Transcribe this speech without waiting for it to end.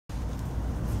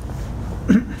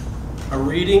A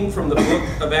reading from the book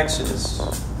of Exodus.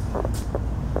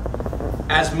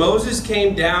 As Moses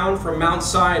came down from Mount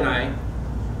Sinai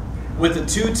with the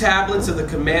 2 tablets of the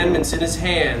commandments in his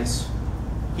hands,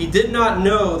 he did not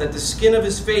know that the skin of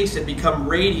his face had become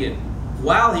radiant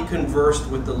while he conversed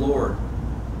with the Lord.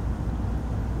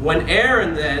 When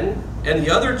Aaron then and the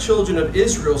other children of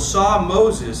Israel saw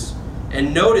Moses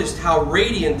and noticed how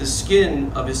radiant the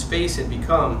skin of his face had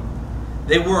become,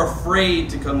 they were afraid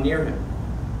to come near him.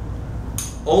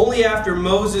 Only after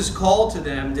Moses called to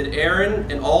them did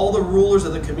Aaron and all the rulers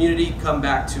of the community come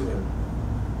back to him.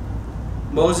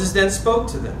 Moses then spoke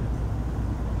to them.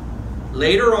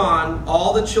 Later on,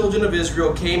 all the children of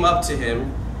Israel came up to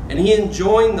him, and he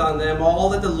enjoined on them all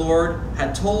that the Lord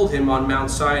had told him on Mount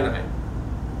Sinai.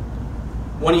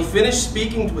 When he finished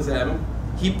speaking with them,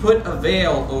 he put a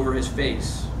veil over his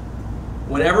face.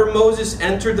 Whenever Moses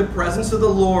entered the presence of the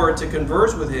Lord to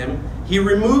converse with him, he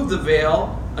removed the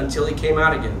veil until he came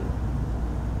out again.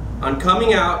 On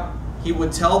coming out, he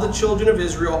would tell the children of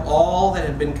Israel all that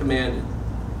had been commanded.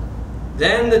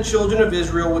 Then the children of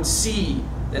Israel would see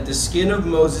that the skin of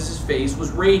Moses' face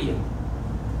was radiant.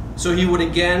 So he would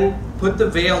again put the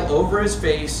veil over his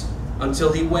face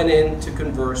until he went in to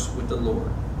converse with the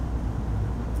Lord.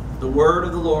 The word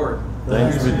of the Lord.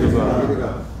 Thanks be to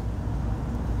God.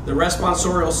 The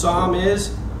responsorial psalm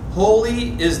is,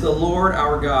 Holy is the Lord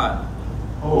our God.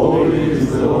 Holy is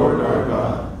the Lord our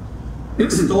God.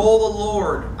 Extol the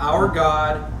Lord our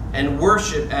God and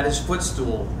worship at his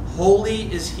footstool.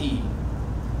 Holy is he.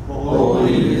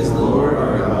 Holy is the Lord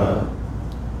our God.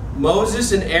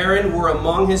 Moses and Aaron were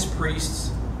among his priests,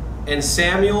 and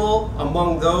Samuel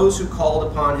among those who called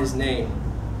upon his name.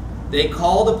 They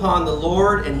called upon the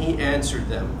Lord, and he answered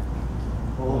them.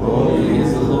 Holy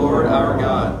is the Lord our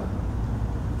God.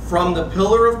 From the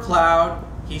pillar of cloud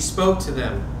he spoke to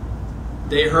them.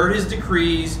 They heard his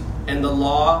decrees and the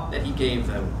law that he gave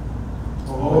them.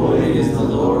 Holy is the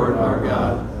Lord our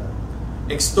God.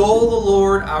 Extol the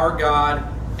Lord our God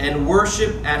and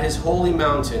worship at his holy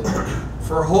mountain.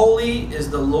 For holy is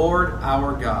the Lord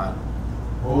our God.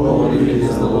 Holy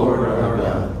is the Lord our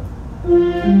God.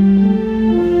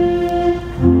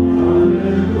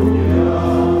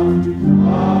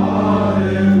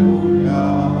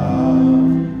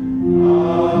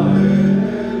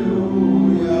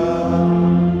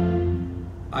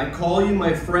 I call you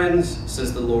my friends,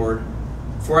 says the Lord,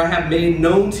 for I have made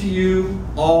known to you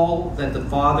all that the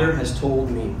Father has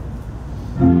told me.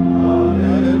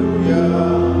 Hallelujah.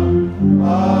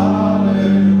 Hallelujah.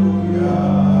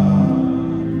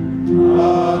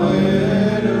 Hallelujah.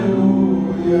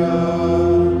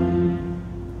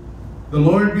 The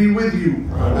Lord be with you.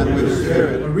 And with your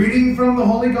spirit. A reading from the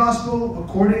Holy Gospel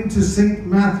according to St.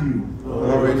 Matthew.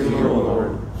 Glory to you,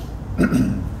 Lord.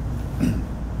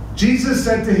 Jesus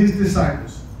said to his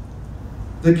disciples,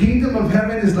 "The kingdom of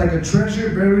heaven is like a treasure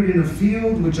buried in a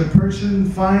field, which a person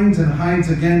finds and hides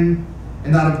again,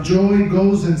 and out of joy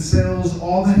goes and sells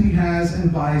all that he has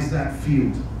and buys that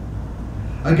field.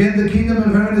 Again, the kingdom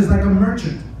of heaven is like a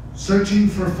merchant searching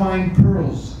for fine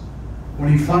pearls. When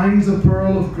he finds a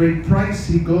pearl of great price,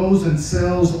 he goes and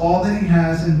sells all that he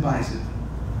has and buys it."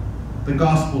 The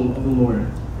Gospel of the Lord.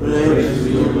 Praise to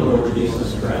you, Lord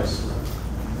Jesus Christ.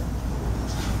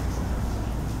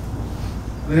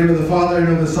 In the name of the Father, and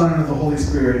of the Son, and of the Holy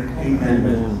Spirit. Amen.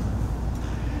 Amen.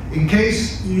 In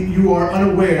case you are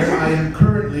unaware, I am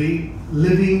currently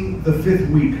living the 5th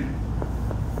week.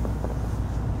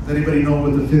 Does anybody know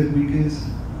what the 5th week is?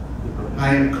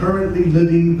 I am currently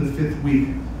living the 5th week.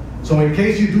 So in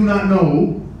case you do not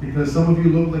know, because some of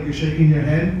you look like you're shaking your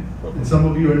head, and some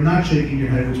of you are not shaking your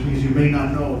head, which means you may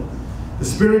not know, the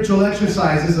spiritual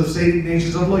exercises of St.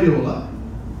 Ignatius of Loyola,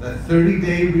 that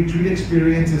 30-day retreat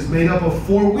experience, is made up of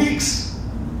 4 weeks.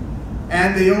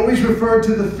 And they always refer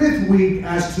to the 5th week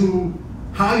as to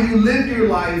how you live your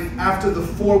life after the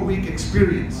 4-week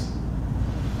experience.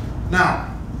 Now,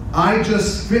 I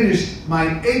just finished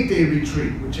my 8-day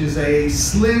retreat, which is a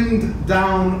slimmed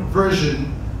down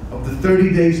version of the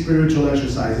 30-day spiritual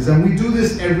exercises. And we do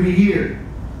this every year.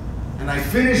 And I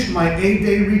finished my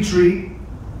 8-day retreat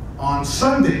on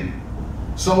Sunday.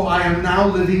 So I am now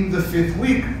living the 5th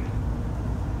week.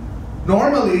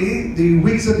 Normally, the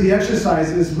weeks of the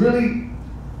exercises really,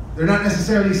 they're not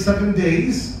necessarily 7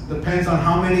 days. Depends on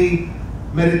how many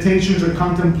meditations or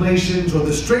contemplations, or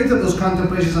the strength of those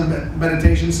contemplations and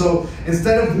meditations. So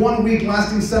instead of 1 week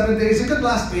lasting 7 days, it could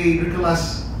last 8, it could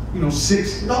last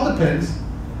 6. It all depends.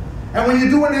 And when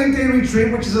you do an 8-day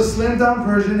retreat, which is a slimmed down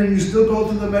version, and you still go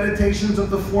through the meditations of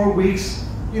the 4 weeks,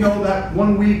 that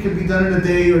 1 week can be done in a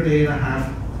day or day and a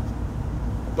half.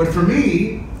 But for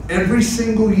me, every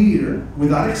single year,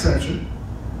 without exception,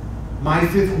 my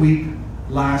 5th week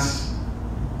lasts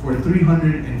for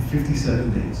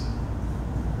 357 days.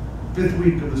 5th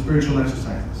week of the spiritual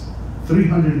exercises,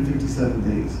 357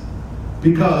 days.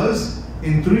 Because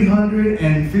in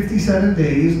 357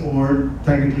 days, or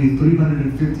technically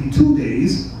 352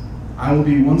 days, I will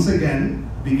be once again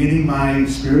beginning my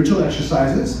spiritual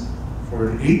exercises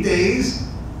for 8 days,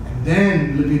 and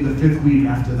then living the 5th week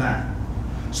after that.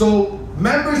 So,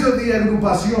 members of the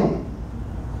Agrupación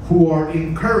who are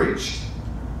encouraged,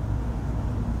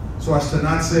 so as to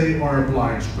not say are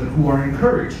obliged, but who are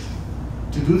encouraged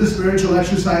to do the spiritual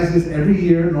exercises every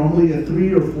year, normally a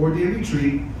 3 or 4 day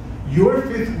retreat, your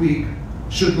 5th week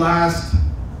should last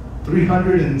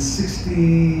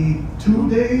 362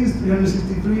 days,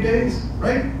 363 days,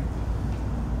 right?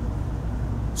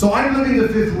 So I'm living the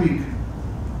 5th week,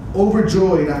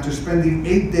 overjoyed after spending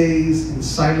 8 days in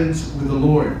silence with the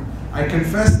Lord. I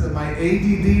confess that my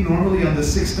ADD, normally on the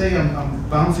 6th day, I'm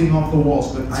bouncing off the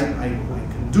walls, but I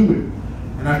can do it.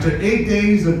 And after 8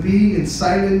 days of being in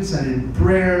silence and in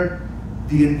prayer,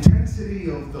 the intensity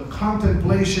of the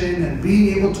contemplation and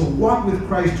being able to walk with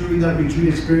Christ during that retreat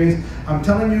experience, I'm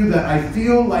telling you that I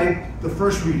feel like the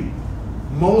first reading.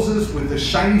 Moses with the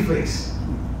shiny face.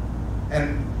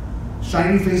 And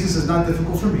shiny faces is not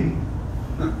difficult for me,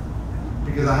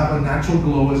 because I have a natural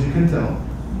glow, as you can tell.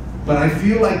 But I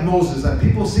feel like Moses, that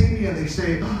people see me and they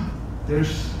say, oh,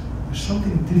 there's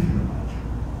something different about you.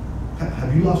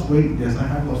 Have you lost weight? Yes, I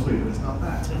have lost weight, but it's not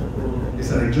that. It's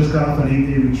that I just got off an 8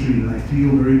 day retreat and I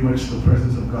feel very much the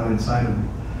presence of God inside of me.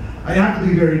 I have to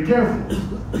be very careful,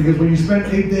 because when you spend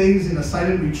 8 days in a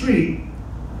silent retreat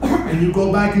and you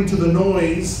go back into the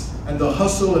noise and the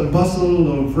hustle and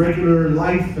bustle of regular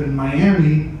life in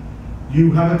Miami,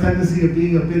 you have a tendency of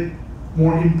being a bit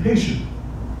more impatient.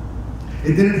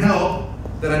 It didn't help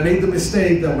that I made the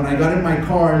mistake that when I got in my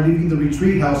car leaving the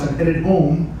retreat house and headed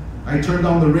home, I turned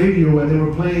on the radio and they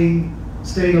were playing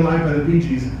Staying Alive by the Bee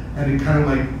Gees, and it kind of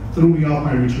like threw me off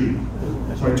my retreat.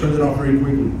 So I turned it off very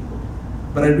quickly.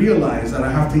 But I realized that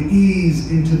I have to ease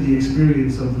into the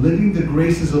experience of living the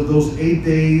graces of those 8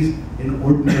 days in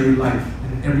ordinary life,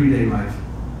 in everyday life.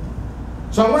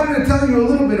 So I wanted to tell you a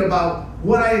little bit about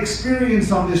what I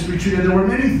experienced on this retreat, and there were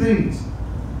many things.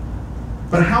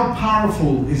 But how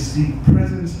powerful is the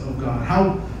presence of God?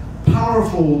 How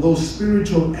powerful those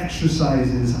spiritual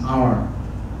exercises are.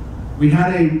 We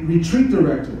had a retreat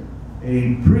director,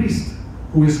 a priest,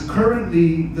 who is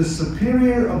currently the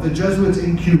superior of the Jesuits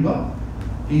in Cuba.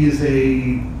 He is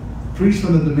a priest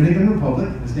from the Dominican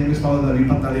Republic. His name is Father David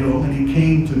Pantaleon, and he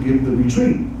came to give the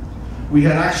retreat. We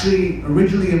had actually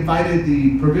originally invited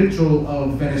the provincial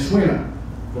of Venezuela,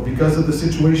 but because of the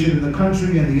situation in the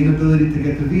country and the inability to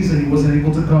get the visa, he wasn't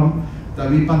able to come.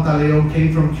 David Pantaleon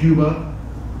came from Cuba,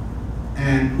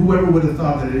 and whoever would have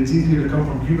thought that it's easier to come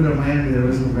from Cuba to Miami than it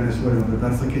is from Venezuela, but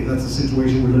that's the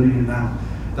situation we're living in now.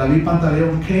 David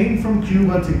Pantaleon came from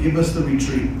Cuba to give us the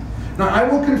retreat. Now, I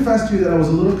will confess to you that I was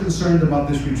a little concerned about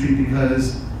this retreat,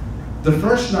 because the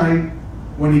first night,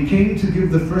 when he came to give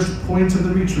the first points of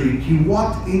the retreat, he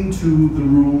walked into the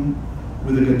room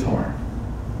with a guitar.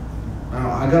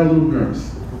 Now, I got a little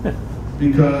nervous,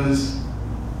 because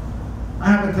I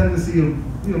have a tendency of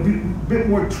be a bit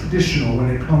more traditional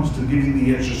when it comes to giving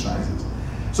the exercises.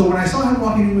 So when I saw him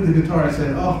walking in with the guitar, I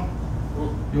said, oh,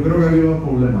 yo creo que había un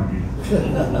problema aquí.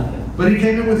 But he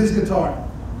came in with his guitar.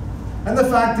 And the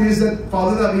fact is that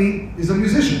Father David is a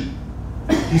musician.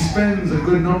 He spends a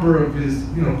good number of his,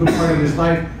 good part of his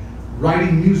life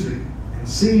writing music and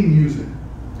singing music.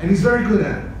 And he's very good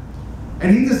at it.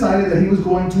 And he decided that he was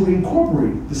going to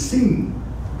incorporate the singing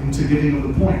into giving of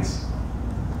the points.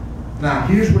 Now,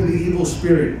 here's where the evil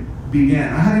spirit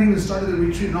began. I hadn't even started the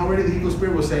retreat, and already the evil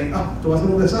spirit was saying, oh, tú vas a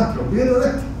hacer un desastre, olvídate de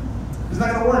esto. It's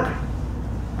not going to work.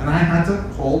 And I had to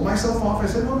hold myself off. I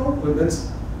said, no, let's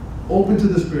open to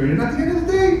the spirit. And at the end of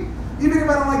the day, even if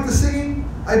I don't like the singing,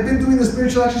 I've been doing the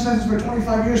spiritual exercises for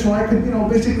 25 years, so I could,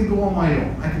 basically go on my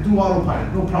own. I could do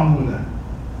autopilot, no problem with that.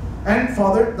 And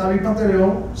Father David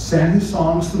Pantaleon sang his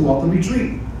songs throughout the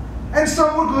retreat. And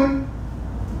some were good,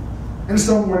 and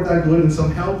some weren't that good, and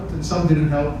some helped, and some didn't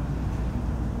help.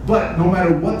 But no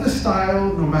matter what the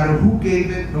style, no matter who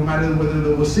gave it, no matter whether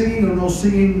there was singing or no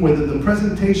singing, whether the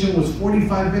presentation was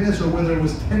 45 minutes or whether it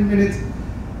was 10 minutes,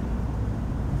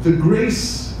 the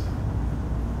grace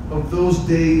of those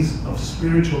days of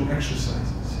spiritual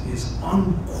exercises is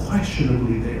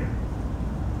unquestionably there.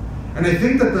 And I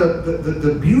think that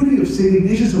the beauty of St.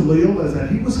 Ignatius of Loyola is that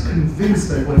he was convinced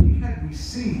that what he had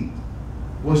received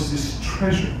was this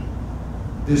treasure,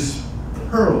 this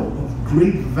pearl of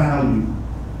great value.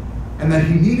 and that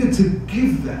he needed to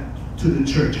give that to the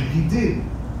church, and he did.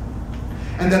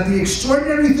 And that the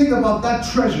extraordinary thing about that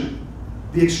treasure,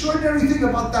 the extraordinary thing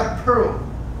about that pearl,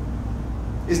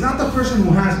 is not the person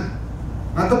who has it,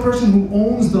 not the person who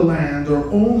owns the land or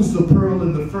owns the pearl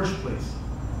in the first place.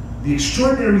 The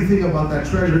extraordinary thing about that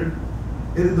treasure,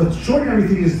 the extraordinary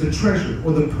thing is the treasure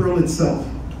or the pearl itself.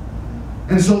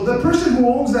 And so the person who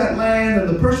owns that land and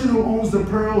the person who owns the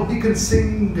pearl, he can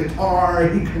sing guitar,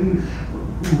 he can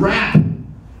rap,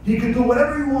 he can do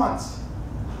whatever he wants.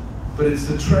 But it's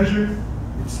the treasure,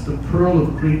 it's the pearl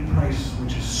of great price,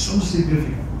 which is so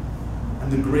significant.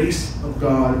 And the grace of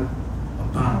God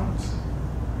abounds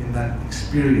in that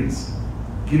experience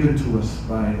given to us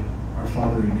by our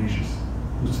Father Ignatius,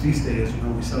 whose feast day, as you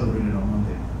know, we celebrated on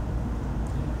Monday.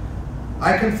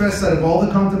 I confess that of all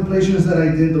the contemplations that I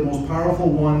did, the most powerful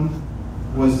one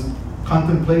was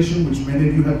contemplation, which many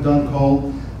of you have done,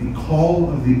 called the Call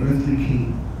of the Earthly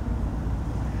King.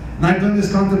 And I've done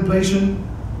this contemplation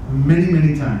many,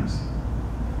 many times.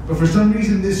 But for some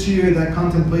reason this year, that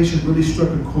contemplation really struck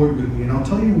a chord with me. And I'll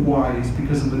tell you why. It's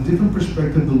because of a different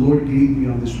perspective the Lord gave me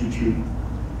on this retreat.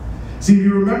 See, if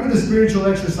you remember the spiritual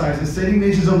exercises, St.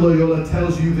 Ignatius of Loyola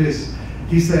tells you this.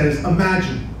 He says,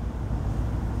 imagine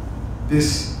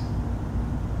this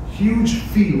huge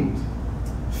field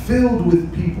filled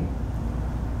with people.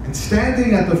 And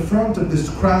standing at the front of this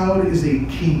crowd is a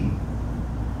king.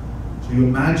 So you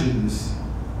imagine this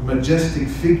majestic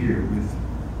figure with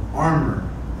armor,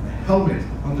 helmet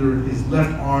under his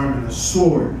left arm and a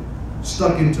sword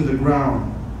stuck into the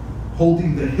ground,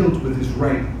 holding the hilt with his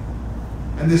right.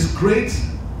 And this great,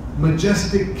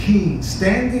 majestic king,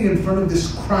 standing in front of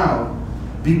this crowd,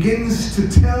 begins to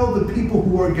tell the people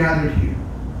who are gathered here,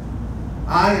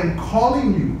 I am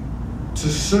calling you to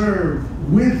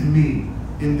serve with me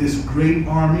in this great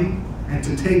army and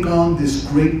to take on this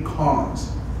great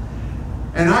cause.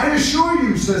 And I assure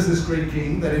you, says this great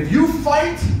king, that if you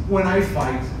fight when I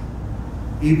fight,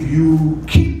 if you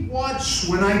keep watch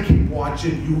when I keep watch,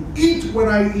 if you eat when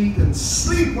I eat and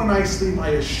sleep when I sleep, I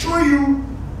assure you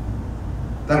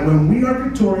that when we are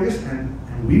victorious,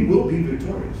 and we will be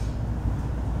victorious,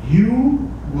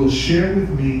 you will share with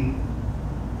me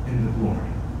in the glory.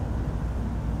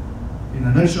 In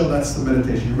a nutshell, that's the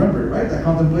meditation. You remember it, right? That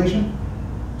contemplation?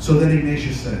 So then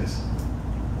Ignatius says,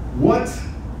 what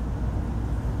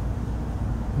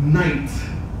knight,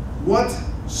 what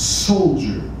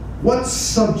soldier, what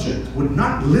subject would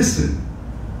not listen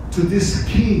to this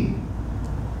king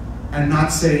and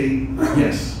not say,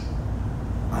 yes,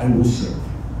 I will serve?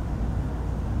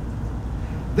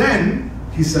 Then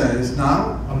he says,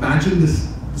 now imagine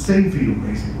this the same field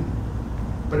basically,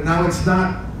 but now it's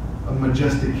not a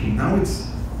majestic king. Now it's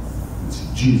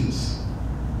Jesus.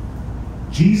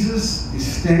 Jesus is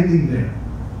standing there.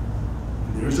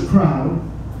 There's a crowd,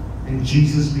 and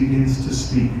Jesus begins to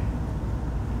speak.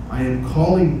 I am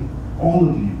calling all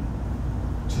of you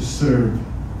to serve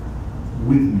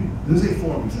with me. It doesn't say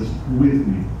for me, it says with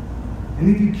me.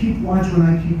 And if you keep watch when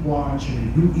I keep watch, and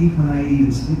if you eat when I eat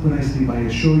and sleep when I sleep, I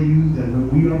assure you that when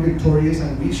we are victorious,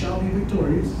 and we shall be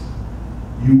victorious,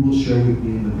 you will share with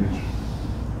me in the victory.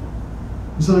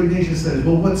 And so Ignatius says,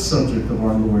 well, what subject of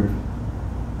our Lord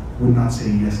would not say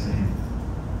yes to him?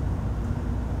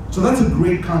 So that's a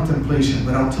great contemplation,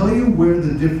 but I'll tell you where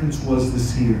the difference was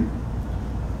this year.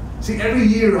 See, every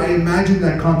year I imagine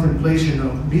that contemplation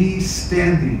of me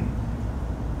standing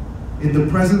in the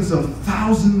presence of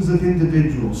thousands of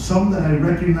individuals, some that I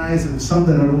recognize and some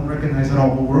that I don't recognize at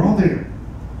all, but we're all there.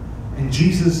 And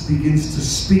Jesus begins to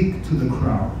speak to the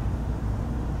crowd.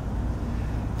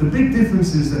 The big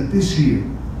difference is that this year,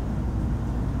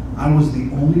 I was the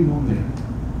only one there.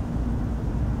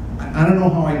 I don't know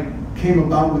how I came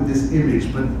about with this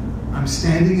image, but I'm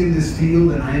standing in this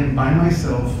field and I am by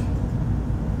myself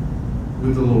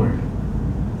with the Lord.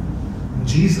 And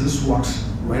Jesus walks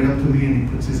right up to me and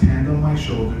he puts his hand on my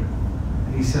shoulder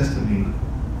and he says to me,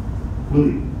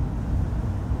 Willie,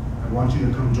 I want you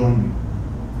to come join me.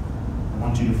 I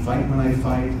want you to fight when I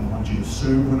fight. I want you to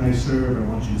serve when I serve.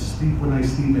 I want you to sleep when I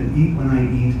sleep and eat when I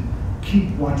eat.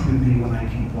 Keep watch with me when I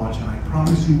keep watch. And I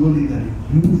promise you, Willie, that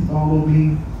if you follow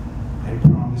me, I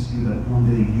promise you that one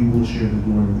day you will share the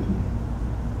glory with me.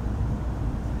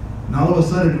 And all of a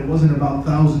sudden, it wasn't about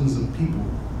thousands of people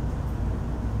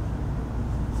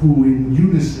who in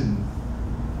unison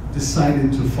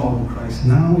decided to follow Christ.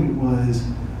 Now it was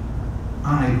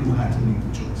I who had to make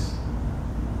the choice.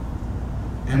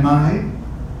 Am I,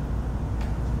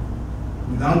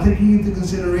 without taking into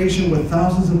consideration what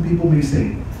thousands of people may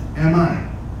say, am I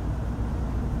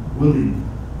willing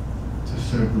to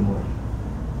serve the Lord?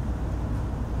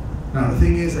 Now the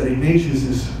thing is that Ignatius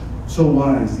is so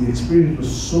wise. The experience was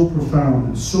so profound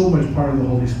and so much part of the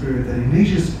Holy Spirit that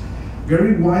Ignatius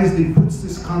very wisely puts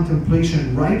this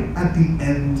contemplation right at the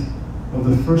end of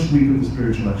the first week of the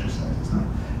spiritual exercises. Now,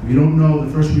 if you don't know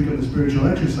the first week of the spiritual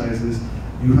exercises,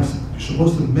 you're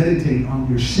supposed to meditate on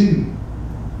your sin.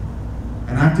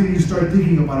 And after you start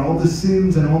thinking about all the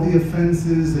sins and all the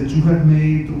offenses that you have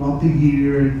made throughout the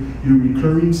year, your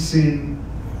recurring sin,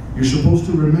 you're supposed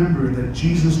to remember that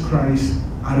Jesus Christ,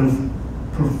 out of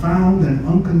profound and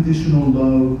unconditional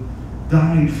love,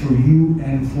 died for you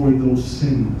and for those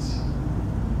sins.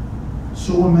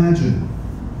 So imagine,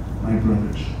 my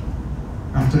brothers,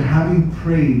 after having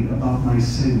prayed about my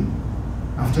sin,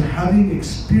 after having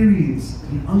experienced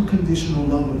the unconditional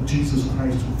love of Jesus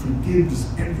Christ who forgives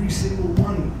every single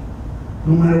one,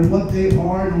 no matter what they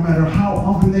are, no matter how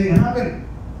often they happen,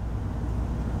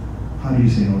 how do you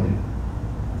say no to him?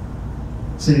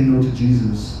 Saying no to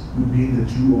Jesus would mean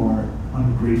that you are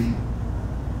ungrateful,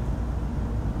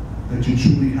 that you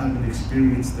truly haven't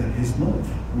experienced that his love,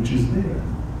 which is there.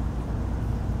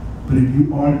 But if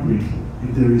you are grateful,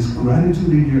 if there is gratitude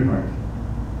in your heart,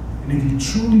 and if you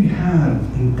truly have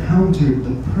encountered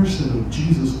the person of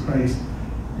Jesus Christ,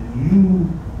 then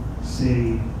you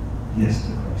say yes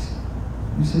to Christ.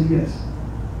 You say yes.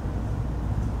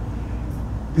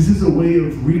 This is a way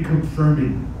of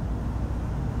reconfirming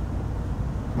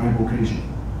my vocation.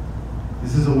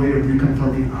 This is a way of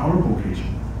reconfirming our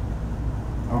vocation.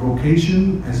 Our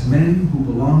vocation as men who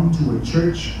belong to a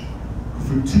church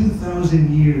who for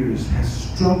 2,000 years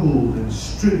has struggled and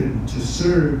striven to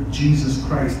serve Jesus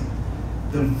Christ,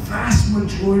 the vast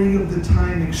majority of the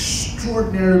time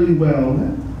extraordinarily well,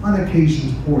 and on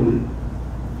occasions poorly.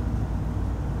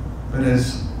 But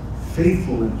as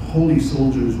faithful and holy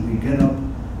soldiers, we get up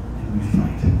and we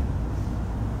fight.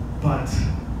 But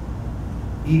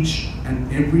each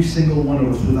and every single one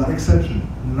of us, without exception,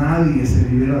 nadie se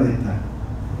libera de esta.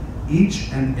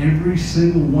 Each and every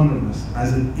single one of us,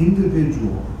 as an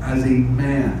individual, as a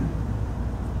man,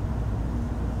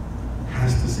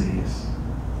 has to say yes.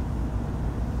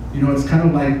 You know, it's kind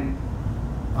of like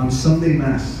on Sunday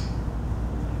Mass,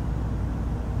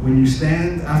 when you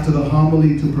stand after the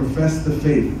homily to profess the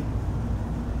faith,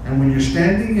 and when you're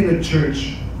standing in a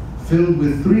church filled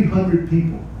with 300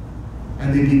 people,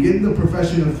 and they begin the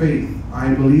profession of faith,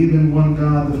 I believe in one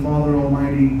God, the Father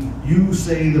Almighty, you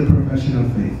say the profession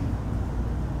of faith,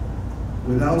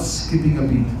 without skipping a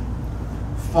beat,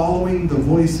 following the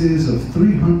voices of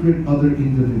 300 other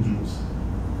individuals.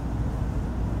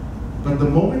 But the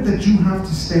moment that you have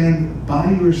to stand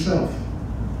by yourself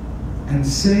and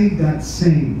say that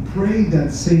same, pray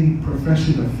that same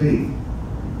profession of faith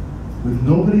with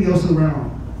nobody else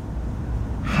around,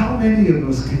 how many of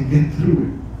us can get through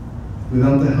it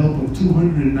without the help of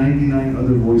 299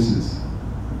 other voices?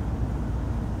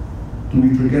 Do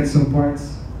we forget some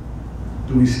parts?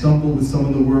 Do we stumble with some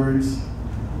of the words?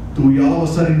 Do we all of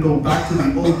a sudden go back to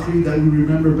the old creed that we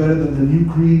remember better than the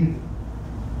new creed?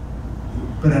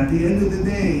 But at the end of the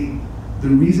day, the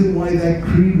reason why that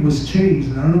creed was changed,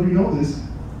 and I don't know if you know this,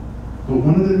 but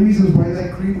one of the reasons why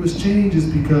that creed was changed is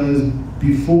because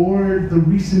before the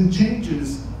recent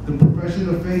changes, the profession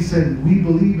of faith said, we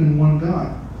believe in one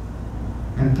God.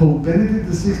 And Pope Benedict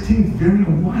XVI very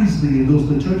wisely in those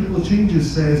liturgical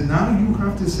changes says, now you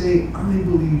have to say, I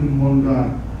believe in one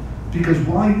God. Because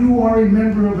while you are a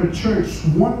member of a church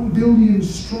 1 billion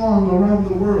strong around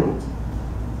the world,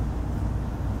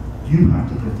 you have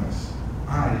to profess,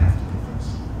 I have to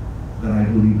profess, that I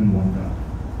believe in one God,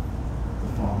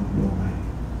 the Father, the Almighty.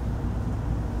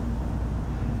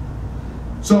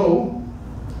 So,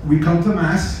 we come to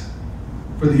Mass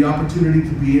for the opportunity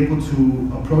to be able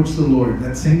to approach the Lord,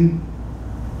 that same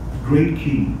great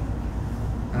King.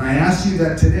 And I ask you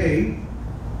that today,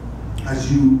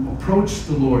 as you approach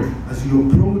the Lord, as you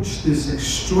approach this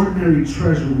extraordinary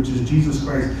treasure which is Jesus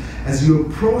Christ, as you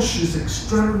approach this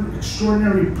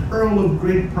extraordinary pearl of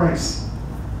great price,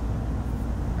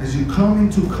 as you come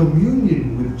into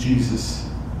communion with Jesus,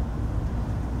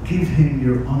 give him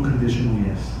your unconditional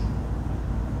yes.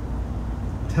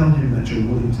 Tell him that you're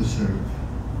willing to serve,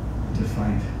 to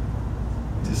fight,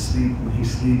 to sleep when he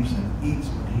sleeps and eat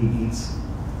when he eats,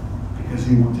 because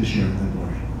you want to share the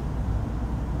glory.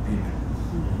 Amen.